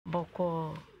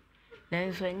boko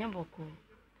then so enya boko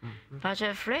but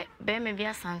your friend be me be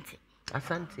asante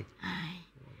ai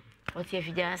o tie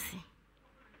fidiase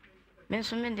me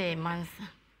so me de mansa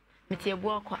me tie bu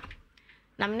akwa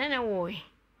na me ne wo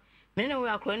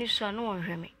akwa ni so na won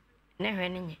hwe me ne hwe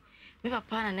ne nye me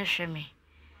papa na ne hwe me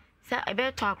sa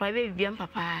ebe to akwa be bibia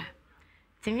papa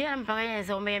timi ya mpaka yen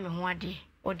se o me ho ade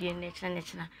o de ne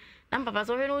china na papa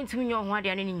so hwe no ntimi nyo ho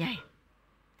ade ne nyai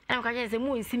na ka yen se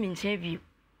mu nsi mi nche bi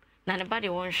na ne ba de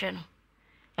won hwe no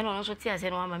eno no so ti ase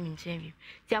no ama mi nche bi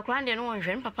ti akwa de no won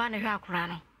hwe papa na hwe akwa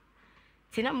no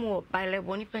ti na mo baile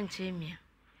boni panche mi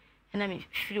na mi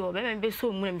firi o be me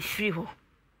so mu na mi firi ho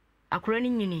akwa ni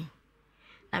nyini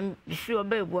na mi firi o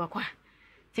ba ebu akwa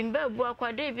timba ebu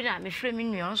akwa de bi na mi firi mi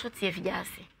nua so ti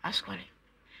afidiase askole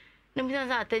na mi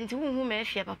sanza atenti hu me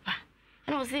afia papa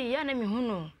na o se ya na mi hu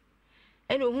no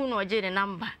ene hu no oje ne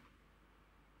number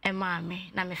e ma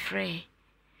me na me frɛ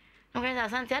no ka sa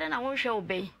santi ada na won hwɛ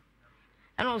obei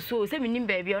na o so se mi nim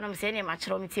ba bia na me se ne ma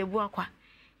kyerɛ mi ti ebu akwa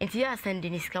enti ya send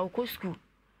ni ska ko school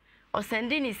o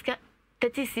send ni ska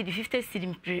 30 cedi 50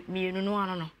 cedi mi no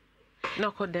ano no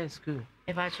no ko den school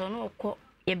e ba cho no ko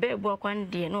ye ba ebu akwa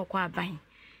ndie no ko aban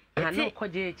no ko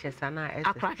JHS na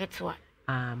akwa ketwa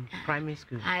primary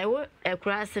school I wo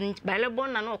across in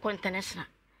Balabon na no international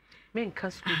me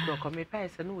nka school ko me pa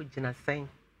ese no gina sen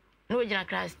no gina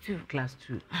class 2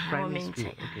 primary school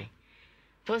okay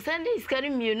to send this carry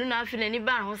me no na afi na ni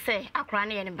ba ho say akra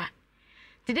na ye ne ba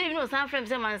today you know some friends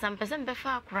say man some person be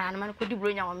fa akra na man ko di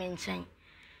bronya wo me nchen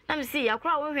na me see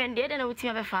akra wo hwe ndie de na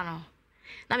wuti be fa no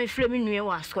na me frɛ me nue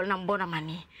wa school na mbo na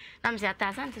mane na me say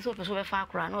atasante so person be fa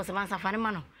akra na o se man safa ne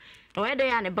ma no no we de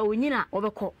ya ne ba wonyina wo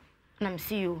be ko na me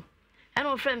see you and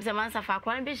no friends say man safa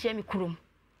akra na be hia me kurum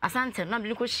asante na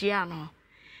me ko hia no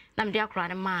na me de akra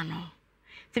ne ma no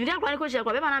ti me de akra ne ko hia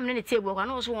akra be ma na me ne tie bu akra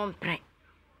na o so won pre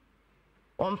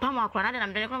on pa ma akra na de na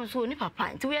me de ko so ni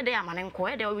papa ti we de ya mane nko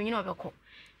we de wonyina wo be ko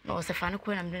na o se fa ne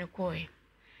ko na me de ko e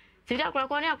ti de akra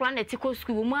ko ne akra na ti ko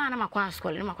school mu ana makwa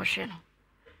school ne makohwe no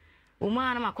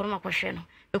uma na makohwe no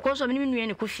because me nue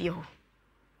ne ko fie ho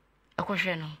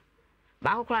akohwe no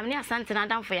ba akra me asante na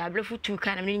damfo ya blefu tu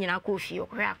ka na me nyina ko fie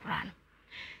ko hwe akra no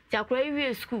ti akra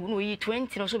wie school no yi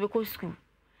 20 no so be ko school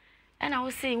ena wo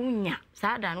se unya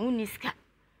saada no uniska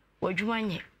wadwuma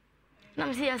nye na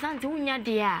me se asante unya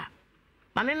de a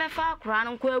ma me mefa akra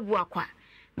no ko abu akwa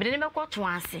me de ne be ko to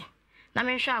ase na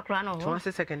me hwe akra no ho to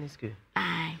ase secondary school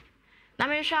ai na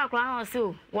me hwe akra no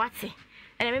so wati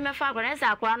ene me mefa akra na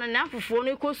sa akra no na fufuo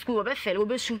no ko school obefele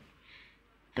obesu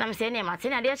na me se ne mate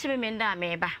na de ache me nda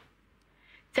me ba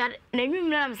ta na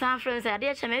nwumra am san friends ade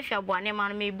ache me fia boane ma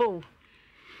no me bo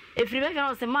efiri be fia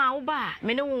no se ma wo ba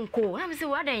me ne wonko na me se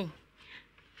wadan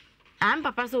am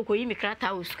papa so ko yi mi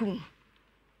krata o school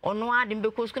ono ade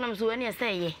mbe ko school na me so ene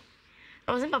se ye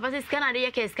o se papa se scan ade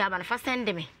ye ke ska ba na fa send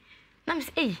me na me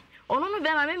se ono no be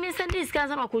ma me send this scan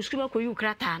na ko school ko yi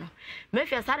krata no me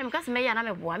fia sare me ka se me ya na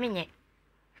me boa me nye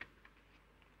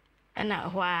na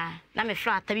hwa na me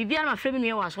fra ta bibia na fra me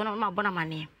nue wa so na ma bona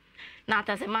mane na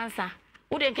ata se mansa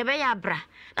wo de nke be ya bra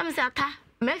na me se ata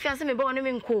me fia se me be woni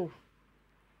me nko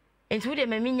enti wo de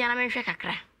ma minya na me hwe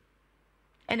kakra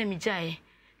ena mi jae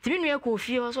ti me nue ko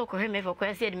fie ho so ko hwe me fa ko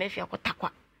ase de me fia ko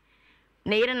takwa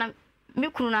na yire na me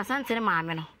kunu na asante ne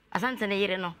maame no asante ne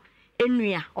yire no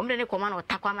enua o me de ne koma na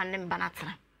takwa ma ne mba na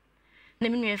tena na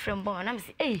me nue fra mbo na me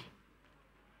se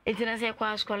enti na se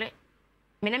kwa skole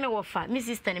me na me wofa mi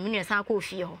sister ne me nua san ko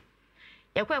fie ho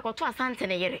ye ko ekoto asante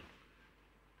ne yire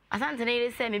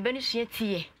se me bani sua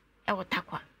tie e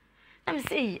wotakwa na me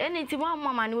say ene ti wa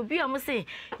mama ne obi am say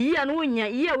yi ya no wonya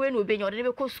yi ya we no obenya ode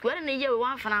be ko school ene ye we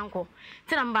wan fana nko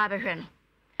ti na mba behwe no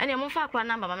ene mo fa akra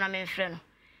namba mama na me mfre no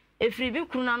efiri bi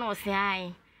kuru na no se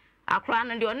ai akra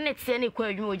no de one ne tie ne ko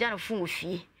adwuma oja no fun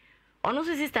ofie ono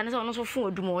so sister ne so ono so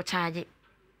fun oduma o charge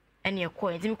ene ko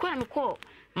enti me ko na me ko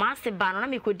ma se ba no na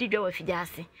me ko didwa wa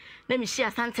fidiase na me hia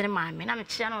asante ne maame na me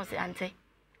chia no se ante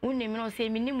unni me no se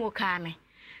me ni mo ka me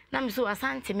na me so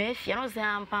asante me afia no se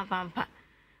ampa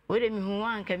we de me hu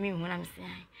anka me hu na me se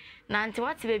ai na ante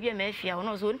wate ba bia me afia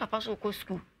no so ni papa so ko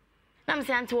school na me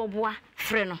se ante wo boa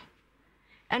frɛ no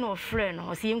ene o frɛ no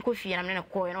o se yim ko fie na me ne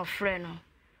ko ene o frɛ no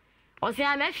o se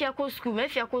me afia ko school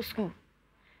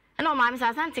ene o ma me se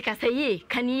asante ka se ye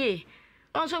kan ye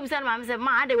on so bisa na ma me se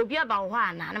ma ade obi aba wo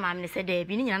ana na ma me se da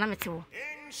bi ni nyina na me te wo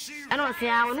ene o se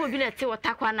a wo no obi na te wo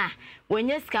takwa na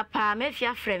wonya sika pa me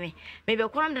afia frɛ me be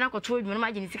koram de na koto odwuma na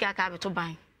ma gini sika ka beto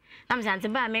ban na me se ante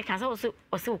ba me ka se o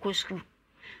se ko school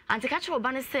ante ka che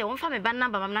oba ne se won fa me ba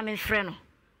number mam na me frɛ no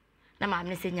na ma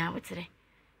me se nya wotere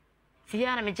ti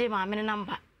ya na me je ma me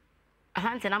number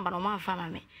asante number no ma fa ma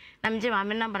me na me je ma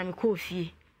me number na me ko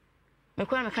fie me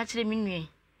kwa me ka kire me nue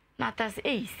na ata se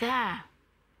sa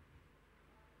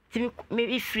ti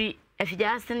me free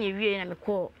afija ase na ewie na me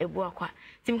ko ebu akwa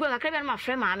ti me ko kakra bia na ma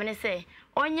frɛ ma me ne se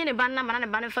onye ne ba na ma na ne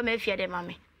ba ne fa ma afia de ma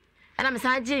me na me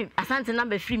sa agi asante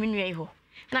number free me nue ho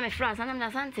na me frɛ asante na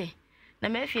asante na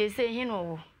me afie se he no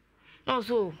wo no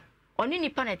so oni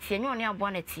nipa na tie nyo oni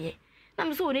aboa na tie na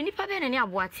me so oni nipa be na ni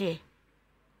aboa tie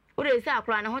o de se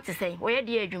akra na ho te sei o ye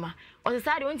de adwuma o se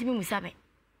sa de ontimi musa me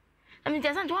na me tie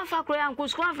asante wa fa akra ya nko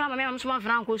school afra ma me so ma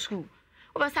fra nko school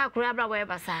o ba sa akra abra wo ye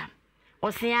ba sa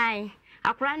o se ai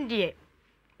akra ndie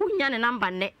unya ne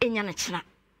number ne enya ne kina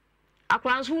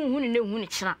akra nso hu ne hu ne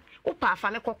kina o pa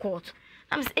afa me kɔ court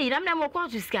na me say na mo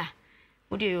court ska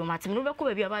o de yo matem no be ko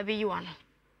ba bi aba be yi wa no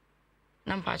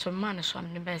na mpa cho ma ne so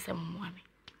am ne be se mo ame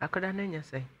akoda na nya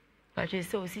sei pa che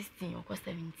so 16 o ko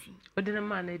 17 o de na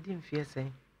ma na di mfie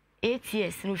sei 8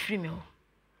 years no free me ho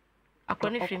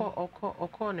akɔ ne free me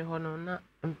okɔ ne ho no na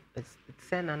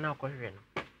se na akɔhwe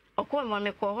no okɔ mo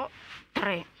me kɔ ho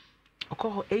 3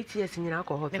 okɔ 8 years nyina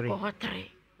akɔ ho 3 me kɔ ho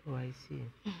 3 oh I see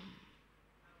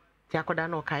ti akoda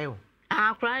na okai o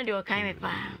akra de okai me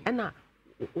pa ena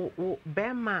o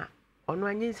bema ono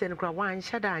anyinse no kra wan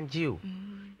hyada anje o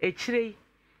echire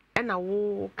ena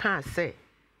wo ka se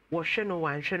wo hwe no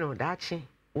wan hwe no daachi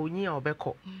onyi a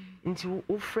obekọ nti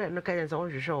wo frɛ no ka yense wo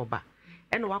hwehwɛ oba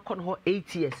ena wakọ no ho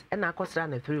 8 years ena akọsra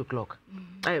na 3 o'clock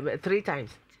 3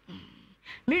 times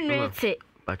minuete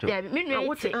yeah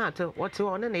minuete what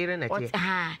on na ire na tie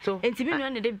so enti minu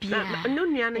na de bia no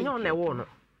nua no nyo na wo no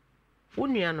wo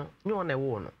nua no nyo na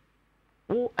wo no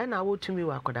wo ena wo tumi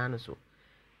wa akoda no so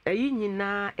eyi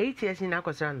nyina 8 years nyina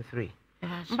akọsra na 3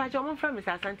 mba jo mo fra me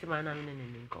sa asante ma na ne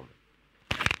nkom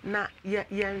na ye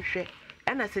nhwe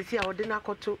ena sesi a ode na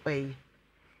akoto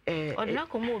ode na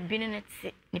komo obi ne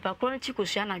te nipa kro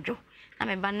chikosua na dwo na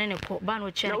me ba ne ne ko ba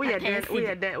no che na wo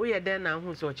ye den na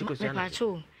hu so chikosua na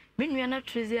pacho minua na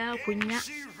trezia akonya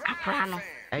akra no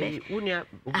wunia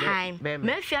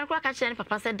me fia nkwa ka kire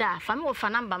papa se da fa me wo fa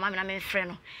number ma me na me frɛ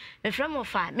no me frɛ mo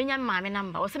fa me nya ma me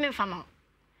number wo se me fa ma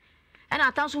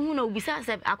ena atanso hu na obisa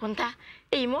se akonta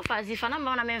mo fa zi fa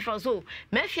number na me frɛ so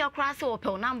me fia kra se wo pe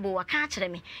number wa ka kire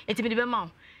me enti me de be ma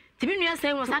ti minua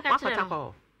sen wo sa ka kire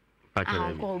no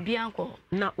ko obi anko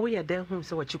na wo ye den hu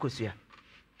se wo chikosua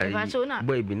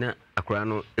boy bi na akra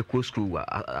no eco school wa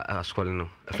askole no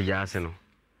afija ase no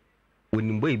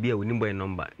wonim boy bi a wonim boy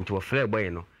number nti wo frɛ boy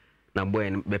no na boy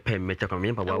no be pay me check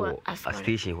me papa wo a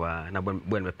station wa na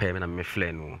boy no be pay me na me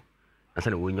frɛ no na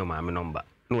say wo nyoma me number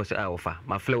no wo say wo fa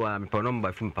ma frɛ wa me pay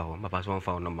number fi mpa ho ma pa so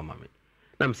fa number ma me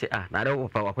na me say na da wo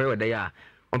pa wa kwa da ya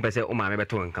on pese o ma me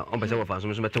beto nka on pese wo fa so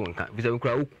beto nka bi say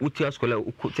kura uti askola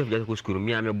u tef ja ko skuru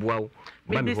mi ame boa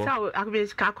ba mi sa akbe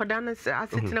ka akoda na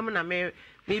asetina mu na me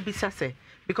bisa se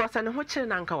because an ho kire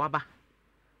na nka waba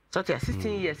so to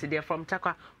 16 years there from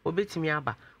takwa obetimi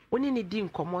aba oni ne di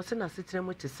nkomo se na asetina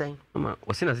mu te sen ma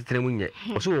o se na asetina mu nye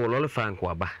o so wo lolo fa nka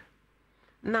waba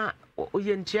na o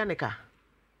ye ntua ne ka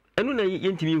enu na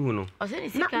ye ntimi hu no o se ni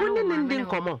sika no na woni ndi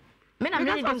nkomo me na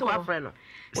me ndi nkomo frɛ no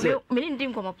me ndi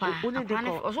nkomo pa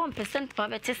o so 1% pa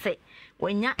beti se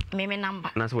wonya me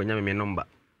number na so wonya me number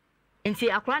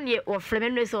nti akra ne wo frɛ me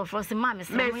no so for se ma me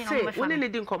se woni ne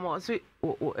di nkomo so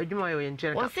adwuma yo ye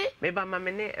ntua ka me ba ma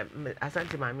me ne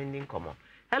asante ma me ndi nkomo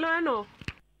hello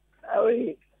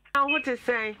awi how to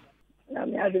say na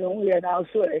me ade no ye na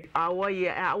so awo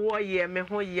ye me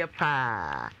ho ye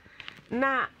pa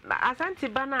na asante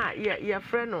ba na ye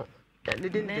frɛ no ne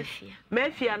di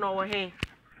mafia no wo he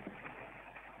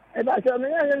e ba so me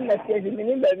na me se me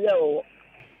ni ba bia wo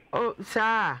oh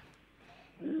sa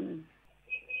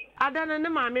adana ne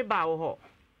ma me ba wo ho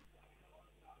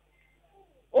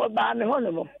o ba me ho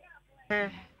no mo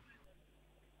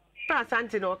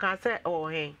asante no ka se wo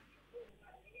he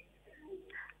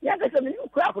ya ka so me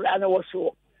kura na wo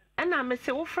so na me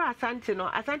se wo fra asante no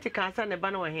asante ka sa ne ba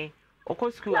no wo he o ko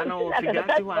school ana wo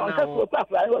figati ho ana wo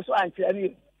kura wo so ankyere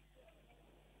bi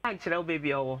ankyere wo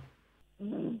baby owo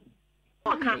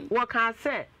wo ka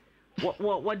se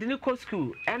wo de ni ko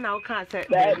school na wo ka se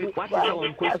what is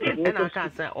on ko school na ka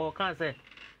se o ka se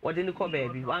wo de ni ko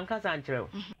baby wan ka sa ankyere wo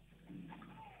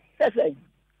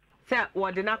se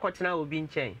wo de na kotena obi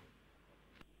nchen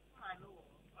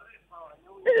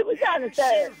we can't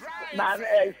say, man,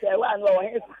 say one over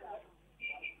here.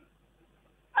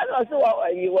 I don't know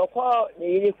you were called the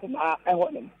Yukuma. I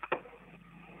want him.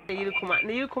 The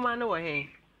Yukuma, no way.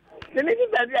 The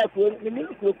minute that I put the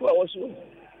minute you put also.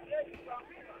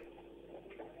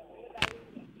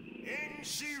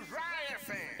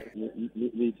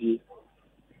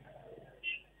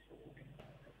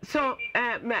 So,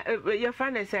 your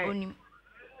friend is saying,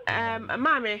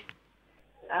 Mommy.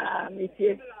 Me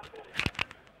too.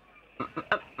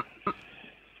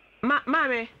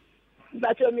 Mommy.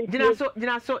 Jina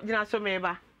so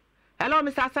meba. Hello,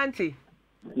 Mr. Asante.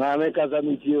 Mame kasa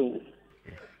meet you.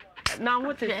 Now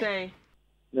what is saying?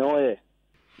 No way.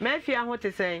 Mefia what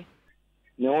is saying?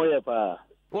 No way pa.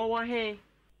 What hey?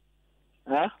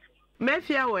 Huh?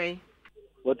 Mefia way.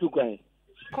 What you going?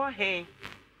 Call hey.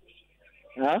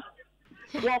 Huh?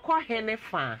 What call hey ne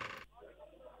fa?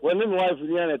 When my wife is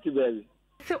here at baby.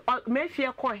 So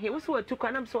Mefia call hey. What's what to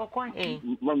call am so call hey?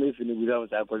 Mama if you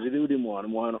without I cause you do more.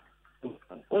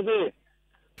 Okay.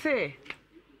 Say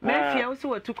Mefia what's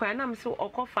what to call am so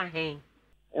call fa hey.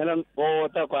 And I'm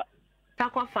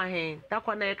takwa fa hey.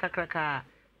 Takwa na kakraka.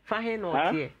 Fa hey no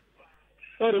tie.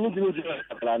 Oh, the meeting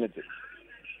planet.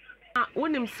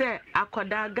 Wonim say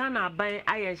akoda Ghana ban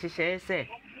aye hyehyɛ say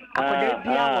akoda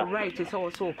bia wo right is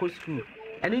also go school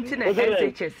and into na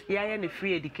SHS ya ne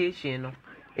free education no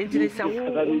into say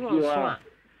wo so a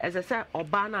as I say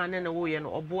oba na ne wo ye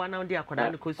no oboa na de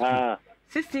akoda ne go school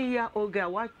 16-year-old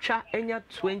girl watcha enya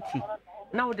 20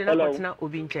 na wo de na kotena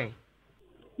obi nchen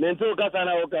mento kasa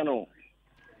na wo kano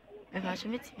e ba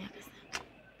chimeti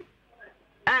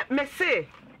mi akasa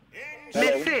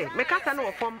me kasa na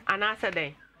wo fom anasa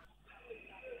den.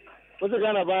 What's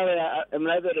Ghana by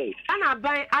day? Ana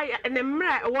ban ne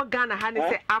mra wo Ghana ha ne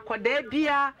se akoda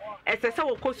bia ese se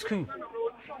wo ko school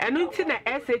enu nti na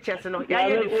SHS no ya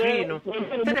ye ne free no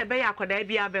se de be ya akoda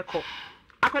bia be ko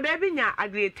akoda bi nya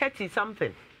agree 30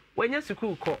 something when you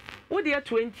school ko wo de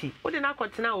 20 wo de na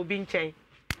akotena obi nchen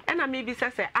ena me bi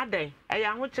se adan e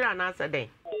ya ho kira na ase den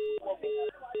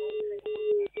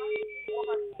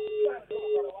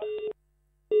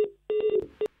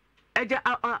eja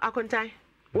akontai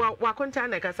wa konta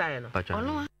na kasa ya no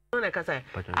ono na kasa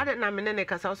ada na me ne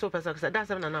kasa so pesa kasa da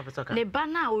 7 na pesa ka ne ba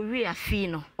na owi afi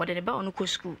no o de ne ba onu ko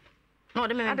school no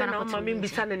de me ba na ko ma me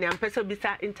bisa ne am pesa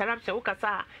bisa interruption wo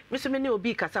kasa me so me ne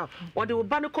obi kasa o de wo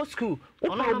ba no ko school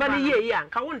wo ba ne ye ya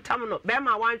ka wo ntam no be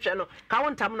ma wanhwe no ka wo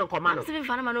ntam no nkoma no se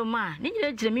fa na ma no ma ni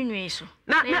nyira gira me nwe so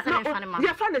na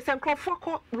ya fa ne senkrofo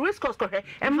ko race course ko he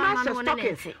e ma se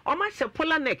stockings o ma se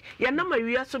polar neck ya na ma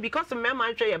wiya so because me ma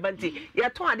nhwe ye ba nti ya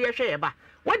ton ade hwe ye ba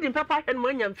what did Papa and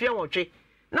when you feel what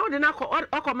now the Nako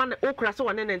or command okra so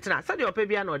one and enter, said your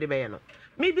baby or the bayano.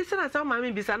 Maybe send us some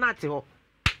mammy be sanati.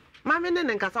 Mammy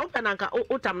and Casa open anka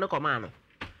otam no command.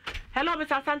 Hello,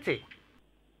 Mr. Asante.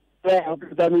 Yeah,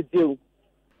 meet you.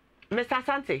 Mr.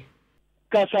 Asante.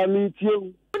 Casa meet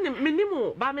you.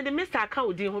 Minimo, by me the Mr.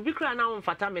 Cowdy who be crying now on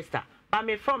Fata Mr. By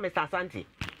me from Mr. Asante.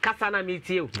 Casana meet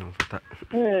you.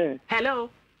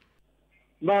 Hello.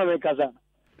 Mammy Casa.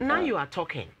 Now you are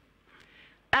talking.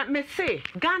 Me say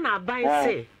Ghana by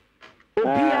say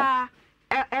obia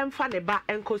emfa ne ba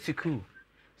enko school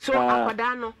so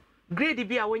akwada no grade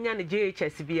bia wonya ne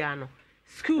JHS bia no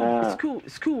school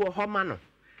wo homa no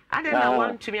ade na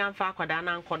wan tumi amfa akwada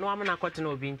na nko no amna kote na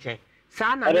obi nchen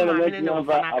saa na ne ma ne wo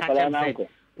fa na ka che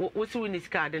wo si woni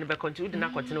ska ade ne be konti udi na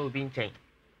kote na obi nchen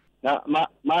na ma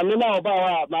me na oba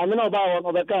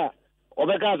wo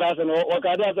obeka za se no wo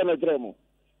ka de ase na tremo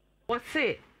wo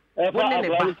say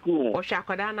o sha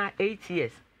akwada na 8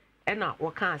 years ena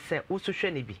wo kan se wo so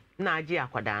hwe ne bi na age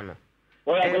akwada no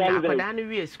akwada no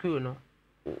wi school no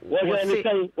wo say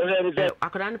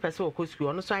akwada no pese wo ko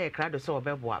school no so aye krado so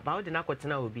obeboa ba wo de na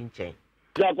kwotena obi nchen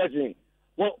ya kwati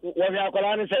wo ya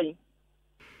akwada no say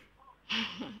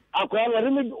akwada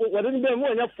wo ni be mo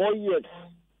nya 4 years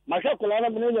ma sha akwada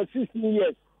no nya 16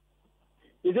 years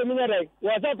ise mi na dai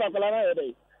wo sa akwada na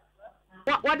dai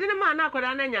what did the man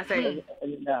akwada na nya say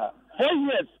 4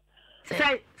 years.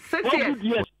 Say 6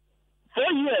 years.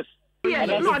 4 years. Yes,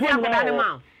 no, they akwada na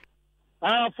man.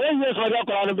 4 years for that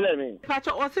akwada blame me.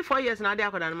 Pacho, o si 4 years na they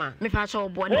akwada na man. Me pacho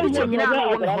obo ni picture nyina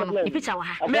ho me ho no. Picture wa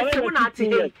ha. Me se wona ati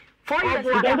 4 years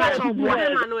na they pacho obo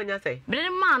man no nya say. Me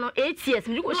man no 8 years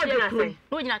me go share kru.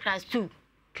 No nyina class 2.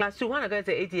 Class 2 one go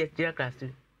say 8 years jira class 2.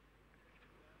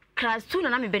 Class 2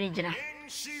 na me beni jina.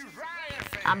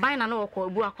 Abai na no ko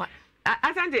obu akwa.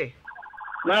 Asante.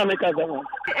 Na me ka zama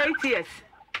 8 years.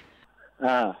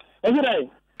 Ezirai.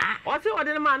 O si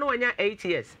ode man no nya 8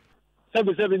 years.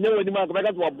 Sebi ne woni man ko ka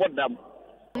to abod dam.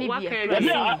 Ni bia.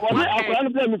 Akwara no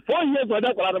blame 4 years for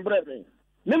that akwara no blame.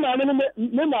 Me ma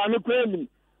me ko emi.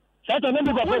 Sata ne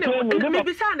bi ko ko emi. Me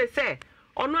bisa ne say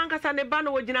ono ankasa ne ba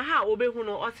no wogina ha obehu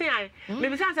no o se an me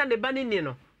bisa sa ne ba ni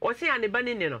no. O se an ne ba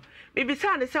ni no. Me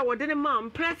bisa ne say wode ne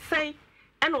man presen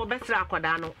e na obesra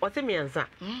akwada no. O se miensa.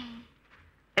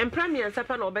 Premier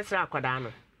sapa na obesra akwada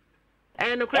no.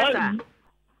 No kwesa.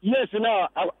 Yes na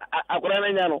akwara na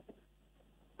nya no.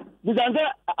 Bizanze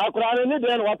akwara ni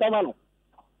de no watama no.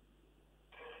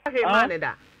 Okay man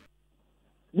da.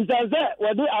 Bizanze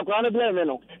wodi akwara no blame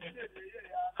no.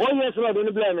 4 years no do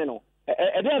no blame no.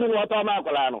 e dey no wato ma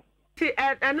akola no ti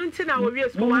enu nti na wo wie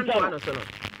school 1 to 1 so no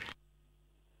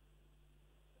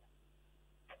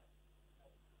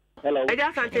hello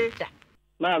eja sante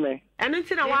mame enu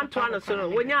nti na 1 to 1 so no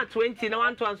wonya 20 na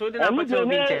 1 to 1 so di na pati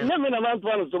obi che na me na 1 to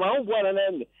 1 so ma ho bua na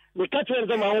na me ka tell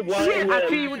them ma ho bua na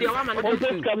afi wo de wa ma ne ko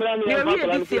school ye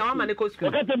wie dis year wa ma ne ko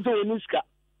school ka tem to oniska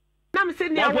na me se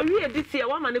ne wo wie dis year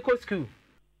wa ma ne ko school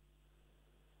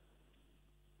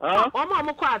o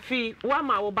ma ko afi wa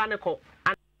ma wo ba ne ko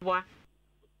anboa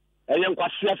eyen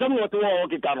kwasi asem no to wo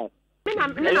kika no me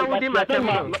na wo di matem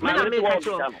me na me ka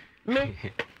cho me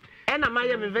ena ma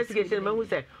ye investigation ma hu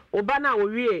se oba na wo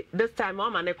wie this time o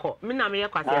ma ne ko me na me ye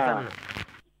kwasi asem no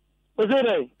o se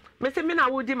dey me se me na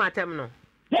wo di matem no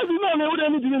yes no me wo dey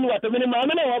ni di ni watem ni ma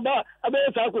me na oba abe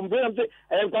sa ko mbe am se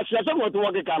eyen kwasi asem no to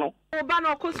wo kika no oba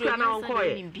na ko school na on ko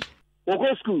ye wo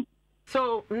ko school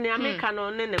so ne ameka no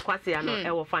ne kwasi ya no e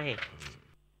wo fa he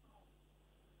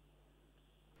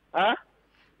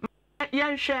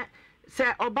yenhwe se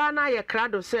oba na ye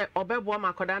krado se obebo ma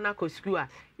akoda na ko school a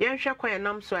yenhwe kwan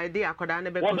nam so ide akoda na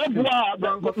be ko school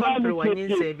banko family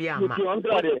wanyin se bi ama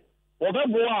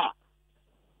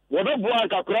obebo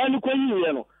ka kra ni ko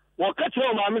yiye no wo ka che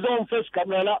o ma me so first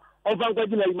camera o van ko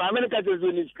dina ma me ka che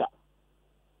zo ni ska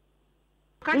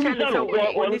ka che ni so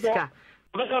o ni ska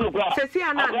se si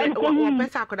ana o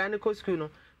pesa akoda na ko school no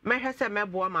me hwe se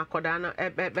mebo ma akoda na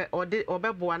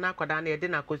obebo na akoda na ye de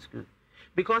na ko school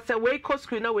because we ko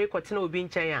school na we ko tena obi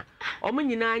nchen a omo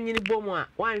nyina anyini bomu a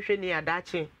wanhwe ne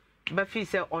adache ba fi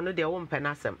se ono de wo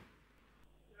mpenasem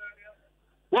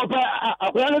wo pa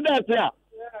akola no da tia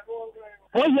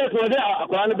o ye ko de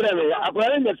akola no breme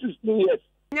akola no 16 years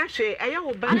nya hwe eye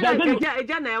wo ba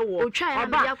eja na ewo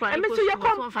oba emisu ye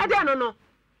kom ade no no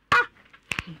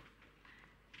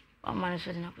o ma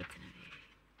so de na ko tena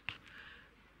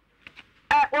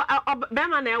be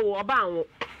ma na ewo oba anwo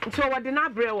nti wo de na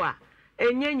brewa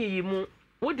enyenyi yimu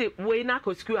wode we na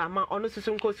ko school ama ono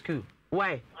susu nko school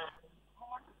why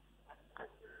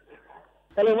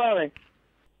hello mame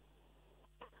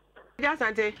ja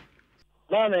sante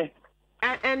mame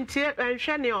entie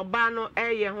enhwe ne oba no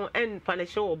eye ho en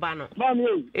punish oba no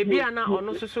mame ebi ana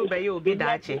ono susu be ye obi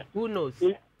daache who knows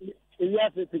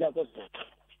iya se tiga ko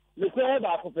le ko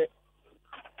ba ko pe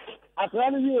akra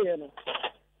no ye no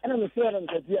ana me se ran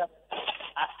katia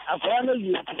akra no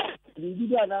ye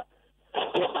bi ana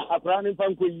aprani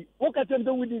panko yi o ka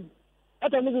tento wudi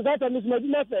ata mi zata mi sma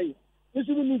dina sai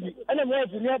isu ni bi ana mo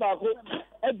afi ni abako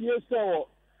e bi eso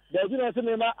da bi na se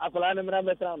me ma aprani mra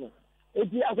metra no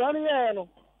enti aprani ye no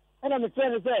ana me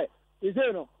se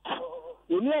ize no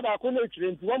oni abako na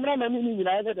twire nti wo mra ma mi ni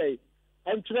nyina ye dai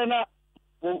en twire na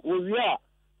wo wi a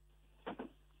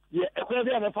ye e ko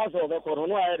bi a me faso be ko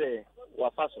no aye de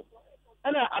wa faso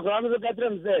ana aprani zo ka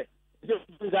trem se je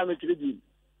za me twire bi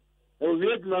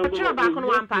Ocho baako no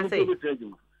one pass eh.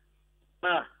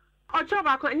 Ocho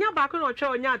baako, nya baako no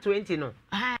ocho nya 20 no.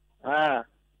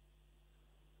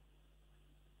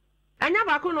 Anya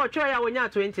baako no ocho ya wonya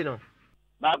 20 no.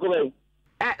 Baako be.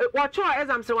 Ocho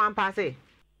exam se one pass eh.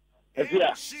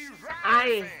 Efia.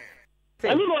 Ai.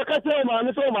 Ani no ka se ma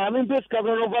ni so ma mi base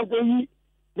cover no van ko yi.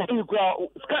 Na ni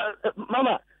ko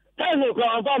mama, ta ni ko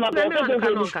an fa ma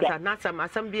ko kasa na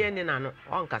asam bia ni na no,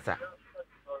 on kasa.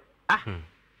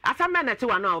 Asame na ti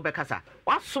wa no obekasa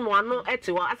wasom ano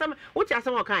eti wa asame wuti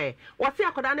asame o kan e wose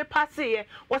akoda ne passe ye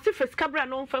wose face camera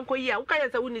no mfa nko yi a wuka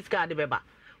yesa wuni ska de beba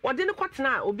wode ne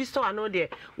kwatena obi so ano de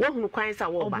wo hunu kwan sa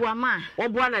wo ba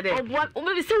obua na de obua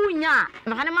obi se wunya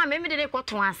na ne ma me de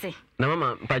kwoto ase na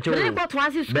mama pacho de kwoto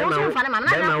ase so so fa ne ma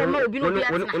na ko ma obi no bi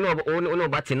atena ono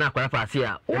bati na akwara passe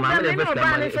a o ma me de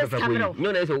face camera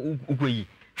nyo na so ukoyi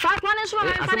fa kwani so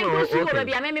ma fa ne ko su go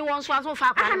bia me won so aso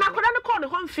fa kwani na koda ne call the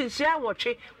home fish ya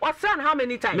wotwe wasan how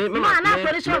many times ma na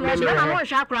kwani so mo na mo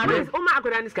hwa kwani o ma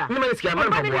akoda niska no ma niska ma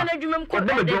fa na adwumam ko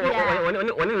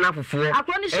oni na fufuo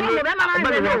akwani so mo be ma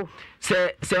na no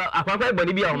se akwakwa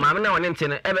boni bia o ma me na woni nte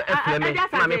no e efle me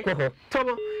ma me ko ho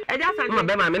tobo eja sante ma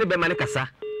be ma me ne be ma ne kasa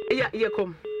ye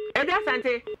kom eja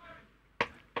sante.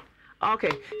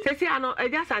 Okay, sesi ano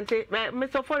eja sante me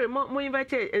so for mo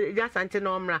invite eja sante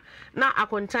no mra na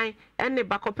akontan ene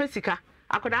bakopesika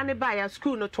akoda ne ba ya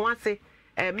school no to ase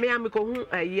me am ko hu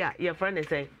yi a ye friend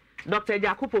say Dr.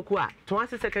 Jakupoku a to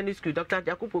ase secondary school Dr.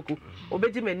 Jakupoku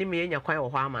obedi mani me nya kwan wo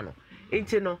ho ama no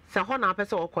enti no se ho na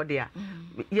apese wo kode a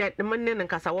ye ne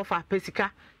nkasa wo fa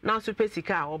pesika na so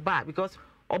pesika oba because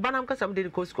oba nam kasa mde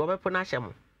ko school obepo na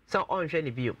hyemo so onhwe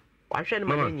ne bio wahwe ne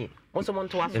manyi mo so mo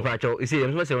nto aso ifa cho isi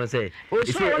em so say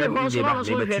isi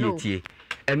e tie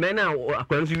eme na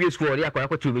akwan so wie school ori akwan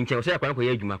ko tubi nchen so akwan ko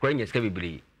ye adwuma akwan nya ska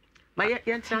bebre ma ye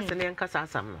ntina se ne nkasa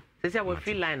asam no se se wo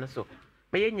free line so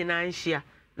ma ye nyina nhia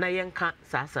na yenka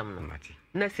saasam no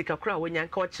na sika kura wonya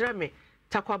nka okire me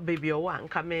takwa baby owa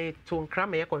nka me to nkra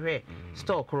me yekohwe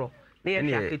store kro na ye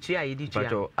hwa ketua ye di tua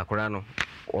pacho akora no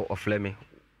ofle me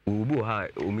ubu ha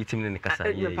o meeting ne kasa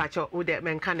ye pacho wo de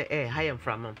menka ne ha ye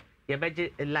mframam ye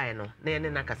beje line no na ye ne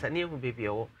na kasa na ehu baby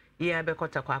owo ye be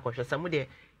kota kwa akohwe samu de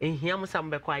ehia mu sam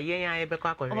be kwa ye ya be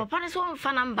kwa akohwe o papa ne so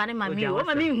mfa namba ne mami o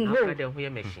mami hu ho de hu ye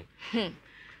machine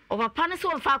o papa ne so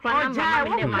mfa akra namba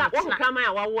mami ne ma wo krama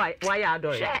ya wa ya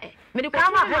adore me de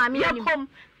kwa mami anim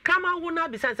krama wo na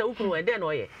bisansa wo kunu e de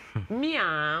no ye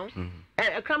miau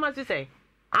krama si say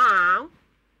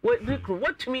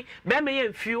what me be me ye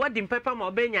mfi what dim pepper ma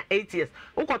obenya 8 years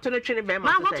wo koto ne twene be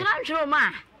ma so ma koto na twere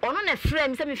ma ono na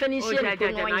frame se me fa ni hie ko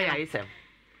no nya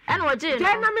and what je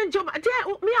na me job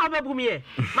me a obebu me e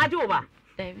ma je oba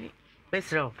David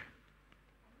Mr.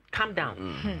 Calm down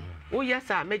oh yes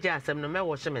sir meja asem no me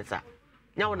wo hyemensa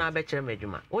nya wo na be kire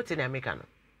madwuma what in America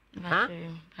no ha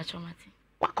achomati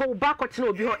wako ba ko tena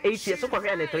obi ho 8 years ko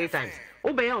hwe na 3 times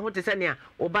wo be ye ho te se ne a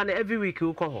oba na every week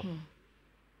wo ko ho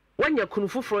wanya kunu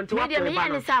fufuro nti wapo ba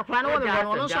no me sa akwa na wo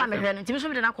me no so amehwe no ntimi so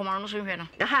me de na akoma no so hwe no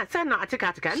aha se na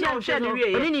atika na wo hwe ne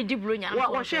wie ye oni ni di bro nya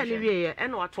wo hwe ne wie ye e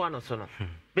na wato ano so no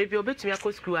baby obetumi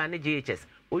akọ school a na JHS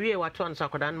o wie wato ano so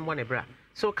akoda no mo ne bra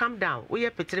so calm down wo ye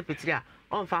petire a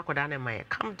on fa akoda na maye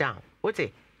calm down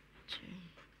wote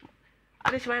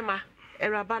adishima ma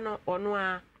eraba no ono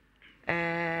a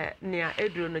nia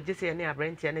eduro no gese ne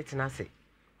abrantia ne tenase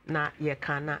na ye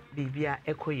kana bibia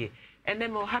ekoye ene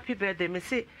mo happy birthday me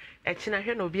se e china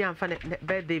hwe no obi amfa ne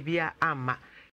birthday bia amma